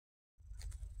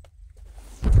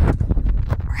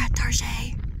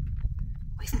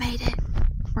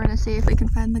We're gonna see if we can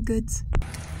find the goods.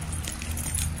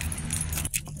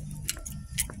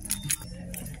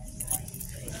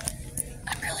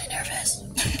 I'm really nervous.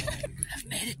 I've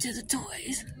made it to the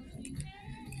toys.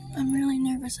 I'm really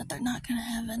nervous that they're not gonna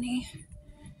have any.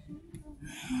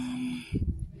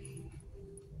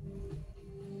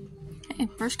 Hey,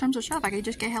 first comes a shop, I could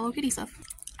just get Hello Kitty stuff.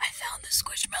 I found the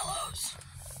Squishmallows.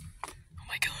 Oh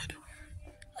my god.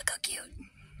 Look how cute.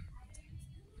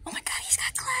 Oh my god, he's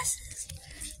got glasses.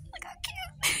 Look how cute.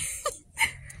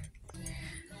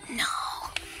 No.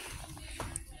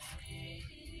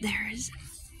 There's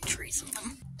trees of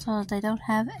them. So they don't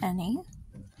have any.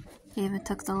 David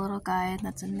took the little guide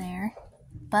that's in there.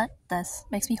 But this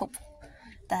makes me hopeful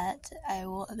that I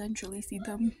will eventually see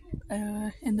them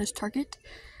in this Target.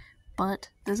 But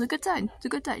there's a good sign. It's a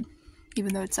good sign.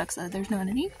 Even though it sucks that there's not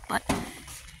any, but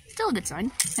still a good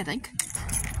sign, I think.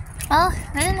 Well,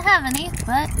 they didn't have any,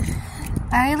 but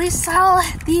I at least saw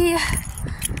the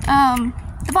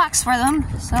box for them,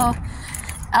 so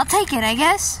I'll take it, I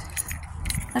guess.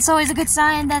 That's always a good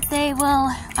sign that they will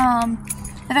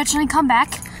eventually come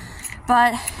back.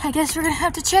 But I guess we're gonna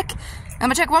have to check. I'm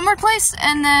gonna check one more place,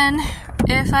 and then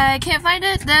if I can't find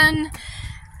it, then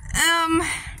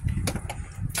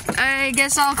I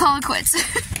guess I'll call it quits.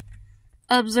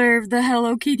 Observe the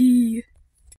Hello Kitty.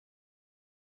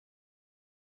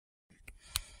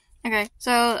 Okay,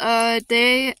 so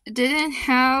they didn't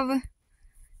have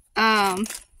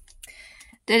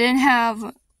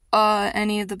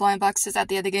any of the blind boxes at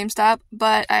the other GameStop,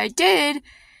 but I did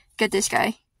get this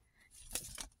guy.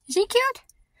 Is he cute?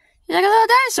 He's like a little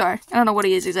dinosaur. I don't know what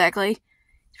he is exactly. He's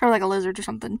probably like a lizard or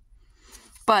something.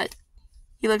 But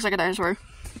he looks like a dinosaur.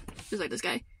 Just like this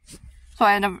guy. So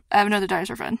I have another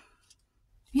dinosaur friend.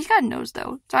 He's got a nose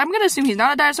though. So I'm gonna assume he's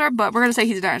not a dinosaur, but we're gonna say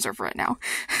he's a dinosaur for right now.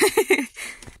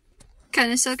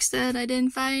 Kinda sucks that I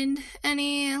didn't find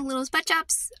any little pet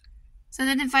shops. Since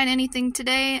I didn't find anything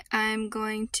today, I'm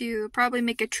going to probably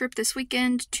make a trip this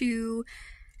weekend to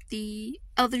the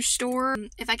other store.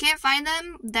 If I can't find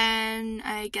them, then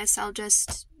I guess I'll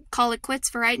just call it quits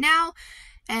for right now,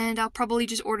 and I'll probably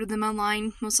just order them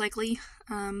online, most likely.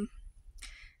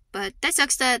 But that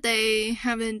sucks that they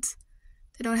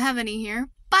don't have any here.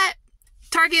 But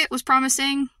Target was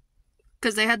promising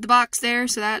because they had the box there,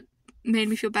 so that made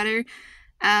me feel better.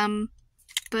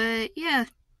 But yeah,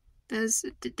 that's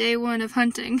the day one of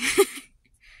hunting.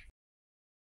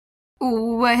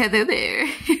 Why hello there.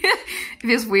 It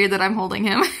feels weird that I'm holding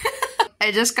him.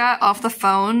 I just got off the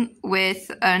phone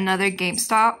with another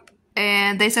GameStop,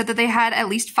 and they said that they had at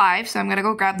least 5, so I'm gonna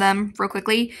go grab them real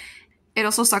quickly. It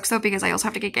also sucks though because I also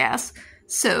have to get gas,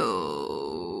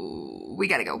 so we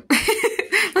gotta go.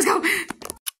 Let's go.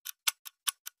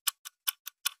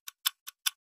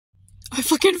 I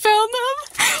fucking found them.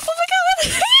 Oh my god.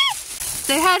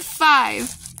 They had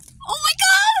 5. Oh my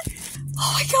god.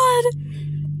 Oh my god.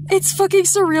 It's fucking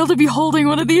surreal to be holding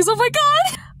one of these. Oh my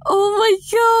god. Oh my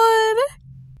god.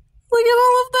 Look at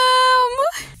all of them.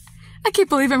 I can't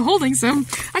believe I'm holding some.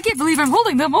 I can't believe I'm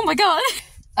holding them. Oh my god.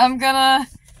 I'm gonna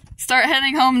start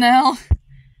heading home now.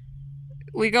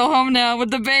 We go home now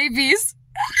with the babies.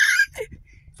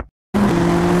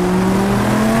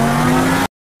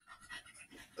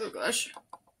 Oh gosh.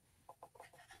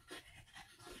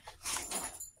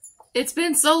 It's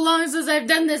been so long since I've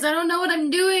done this. I don't know what I'm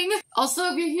doing. Also,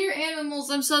 if you hear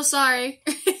animals, I'm so sorry.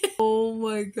 Oh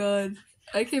my god.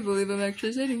 I can't believe I'm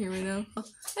actually sitting here right now.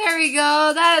 There we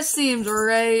go. That seems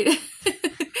right.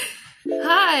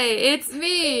 Hi, it's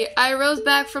me! I rose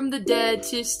back from the dead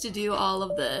just to do all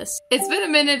of this. It's been a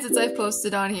minute since I've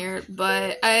posted on here,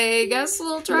 but I guess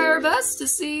we'll try our best to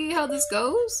see how this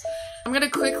goes. I'm gonna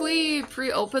quickly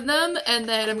pre-open them, and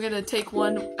then I'm gonna take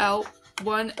one out.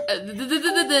 I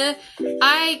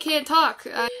can't talk.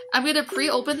 I'm gonna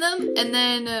pre-open them, and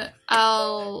then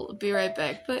I'll be right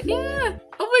back. But yeah,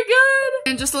 oh my god!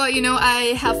 And just to let you know,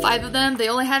 I have 5 of them. They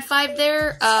only had 5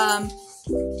 there.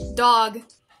 Dog.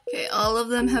 Okay, all of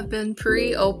them have been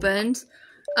pre-opened.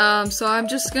 So I'm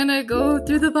just gonna go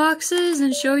through the boxes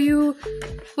and show you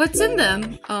what's in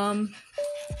them.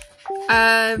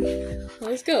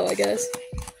 Let's go, I guess.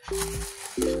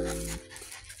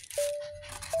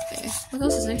 Okay, what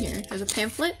else is in here? There's a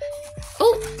pamphlet.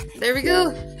 Oh, there we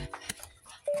go.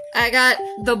 I got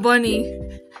the bunny.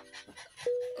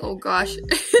 Oh gosh.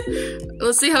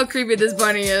 Let's see how creepy this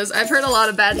bunny is. I've heard a lot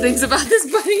of bad things about this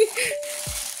bunny.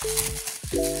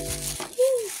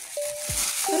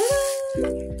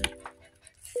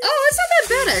 Oh, it's not that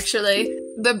bad actually.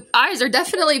 The eyes are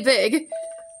definitely big.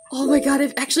 Oh my god,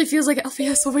 it actually feels like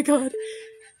LPS. Oh my god.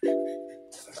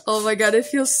 Oh my god, it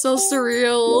feels so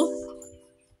surreal.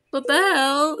 What the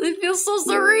hell? It feels so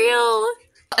surreal.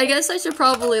 I guess I should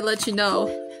probably let you know.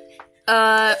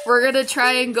 We're gonna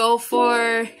try and go for,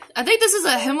 I think this is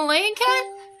a Himalayan cat?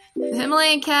 The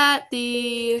Himalayan cat,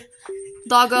 the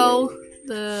doggo,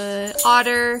 the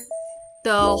otter,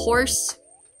 the horse,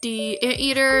 the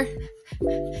anteater,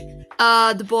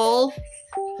 the bull.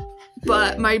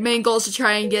 But my main goal is to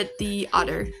try and get the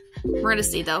otter. We're gonna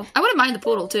see though. I wouldn't mind the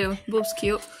poodle too. Boop's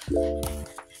cute.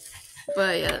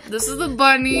 But yeah, this is the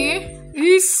bunny.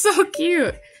 He's so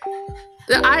cute.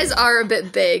 The eyes are a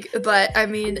bit big, but I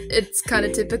mean, it's kind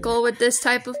of typical with this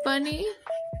type of bunny.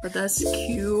 But that's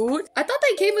cute. I thought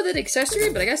they came with an accessory,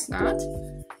 but I guess not.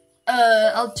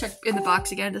 I'll check in the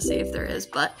box again to see if there is,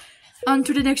 but on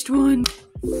to the next one.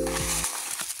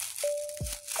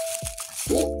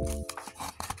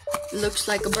 Looks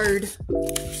like a bird.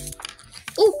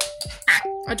 Oh,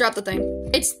 I dropped the thing.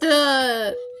 It's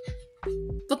the,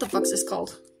 what the fuck's this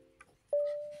called?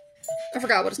 I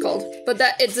forgot what it's called, but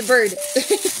it's a bird.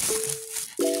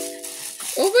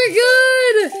 Oh my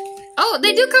god! Oh,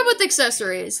 they do come with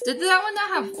accessories. Did that one not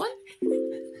have one?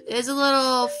 There's a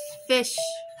little fish.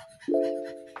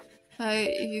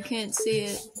 You can't see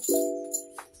it.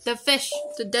 The fish,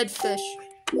 the dead fish.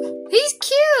 He's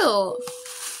cute!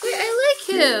 Wait, I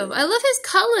like him. I love his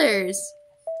colors.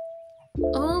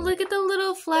 Oh, look at the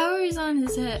little flowers on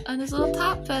his head, on his little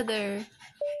top feather.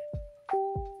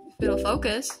 It'll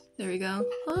focus. There we go.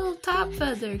 A little top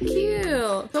feather,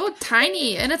 cute. So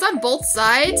tiny, and it's on both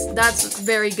sides. That's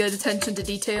very good attention to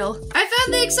detail. I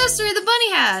found the accessory the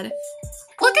bunny had.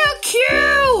 Look how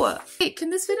cute! Wait, can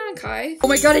this fit on Kai? Oh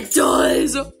my god, it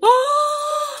does! Oh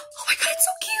my god, it's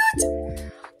so cute!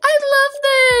 I love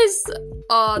this!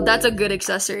 Oh, that's a good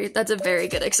accessory. That's a very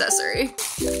good accessory.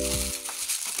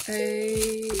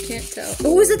 I can't tell.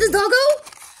 Oh, is it the doggo?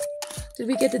 Did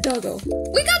we get the doggo?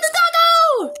 We got the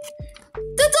doggo!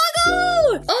 The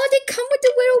doggo! Oh, they come with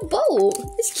the little boat.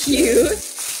 It's cute.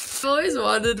 I've always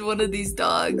wanted one of these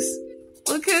dogs.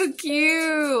 Look how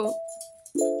cute.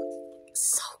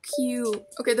 So cute.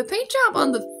 Okay, the paint job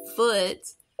on the foot,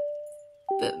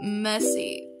 a bit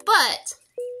messy, but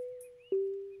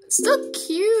it's still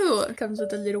cute. It comes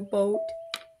with a little boat.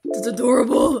 It's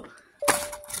adorable.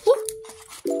 Woo.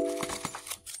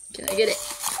 Can I get it?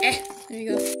 There you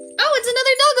go. Oh, it's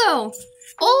another doggo.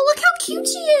 Oh, look how cute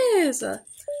she is.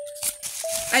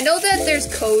 I know that there's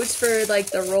codes for like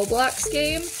the Roblox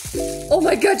game. Oh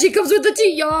my god, she comes with the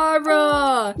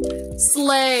tiara!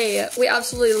 Slay! We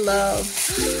absolutely love.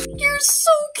 You're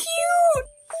so cute!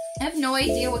 I have no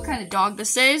idea what kind of dog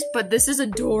this is, but this is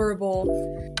adorable.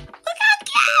 Look how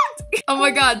cute! Oh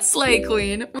my god, slay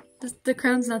queen. The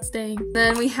crown's not staying.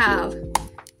 Then we have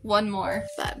one more.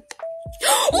 But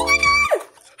oh my god!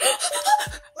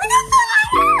 We got the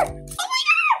lighter! Oh my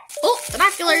god! Oh,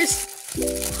 binoculars!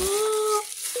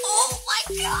 Oh my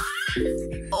god!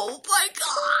 Oh my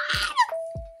god!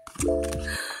 Look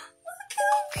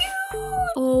how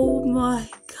cute! Oh my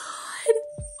god!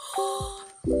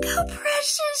 Look how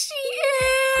precious she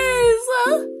is!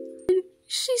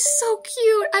 She's so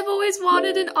cute! I've always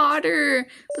wanted an otter,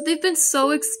 but they've been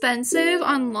so expensive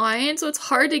online, so it's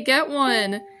hard to get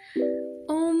one.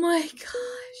 Oh my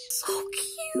gosh, so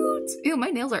cute! Ew, my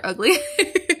nails are ugly.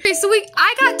 Okay, so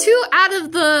I got 2 out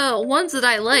of the ones that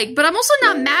I like, but I'm also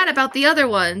not mad about the other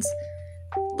ones.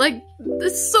 Like,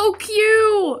 it's so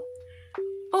cute!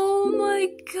 Oh my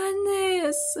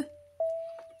goodness!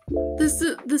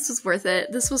 This was worth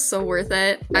it. This was so worth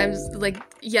it. I'm like,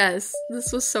 yes,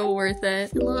 this was so worth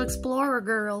it. The little explorer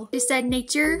girl. Is that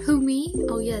nature? Who, me?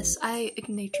 Oh yes, I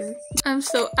nature. I'm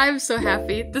so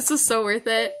happy. This was so worth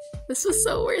it. This was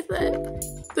so worth it.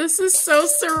 This is so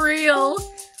surreal.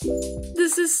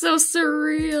 This is so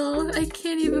surreal. I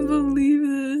can't even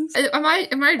believe this. Am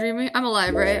I dreaming? I'm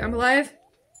alive, right? I'm alive?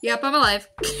 Yep, I'm alive.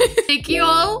 Thank you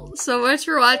all so much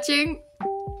for watching.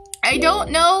 I don't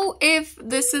know if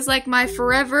this is like my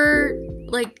forever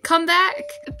like comeback,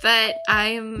 but I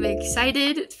am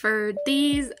excited for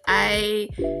these.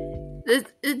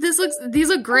 These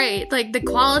look great. Like the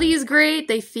quality is great.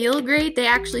 They feel great. They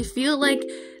actually feel like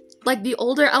the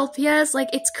older LPS. Like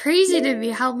it's crazy to me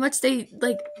how much they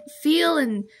like feel,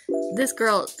 and this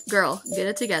girl, get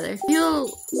it together. Feel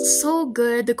so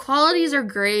good. The qualities are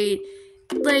great.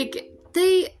 Like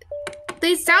they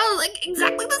sound like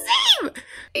exactly the same.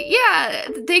 Yeah,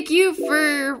 thank you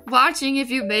for watching if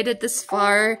you made it this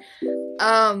far.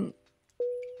 And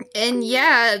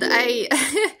yeah, I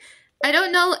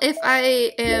don't know if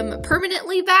I am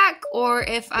permanently back or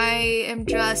if I am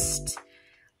just,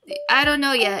 I don't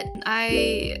know yet.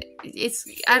 I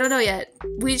don't know yet.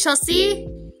 We shall see.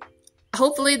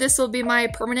 Hopefully this will be my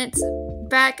permanent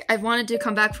back. I've wanted to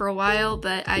come back for a while,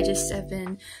 but I just have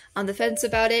been on the fence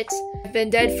about it. I've been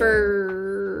dead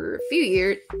for a few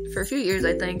years,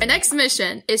 I think. My next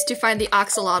mission is to find the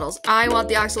axolotls. I want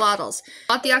the axolotls.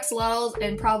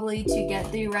 And probably to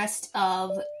get the rest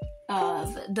of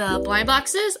the blind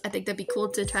boxes. I think that'd be cool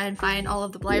to try and find all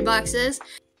of the blind boxes.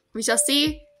 We shall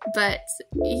see. But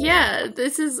yeah,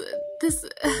 this is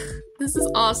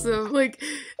awesome. Like,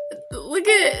 look,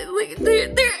 they're all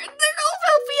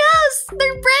LPS.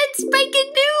 They're brand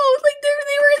spanking new. Like they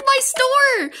were in my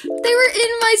store. They were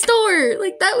in my store.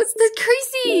 Like that's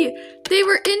crazy. They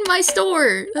were in my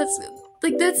store.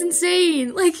 That's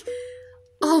insane. Like,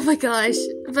 oh my gosh.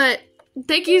 But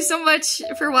thank you so much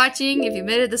for watching. If you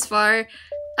made it this far,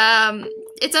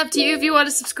 it's up to you if you want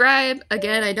to subscribe.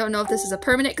 Again, I don't know if this is a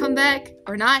permanent comeback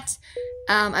or not.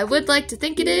 I would like to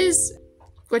think it is,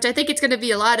 which I think it's going to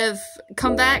be a lot of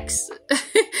comebacks.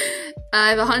 I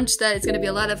have a hunch that it's going to be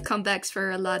a lot of comebacks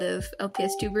for a lot of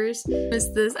LPS tubers.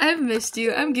 Missed this. I've missed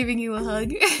you. I'm giving you a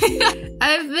hug.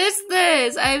 I've missed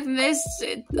this. I've missed,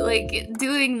 like,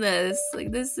 doing this.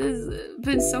 Like, this has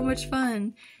been so much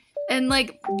fun. And,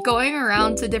 like, going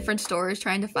around to different stores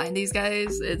trying to find these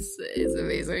guys, it's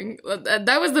amazing.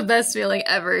 That was the best feeling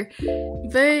ever.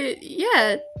 But,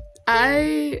 yeah,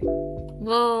 I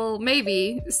will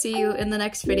maybe see you in the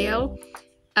next video.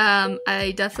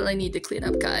 I definitely need to clean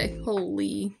up Kai.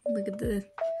 Holy, look at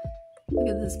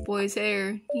this boy's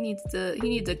hair. He needs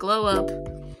to glow up.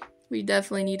 We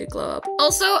definitely need to glow up.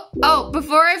 Also, oh,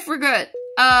 before I forget,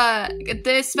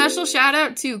 this special shout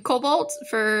out to Cobalt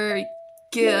for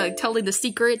telling the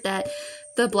secret that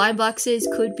the blind boxes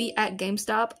could be at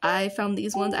GameStop. I found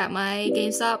these ones at my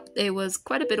GameStop. It was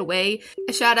quite a bit away.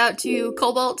 A shout out to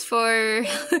Cobalt for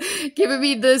giving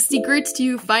me the secrets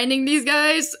to finding these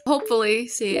guys. Hopefully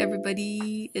see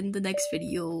everybody in the next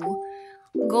video.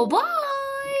 Goodbye!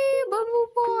 Bye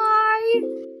bye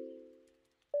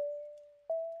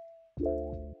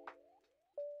bye!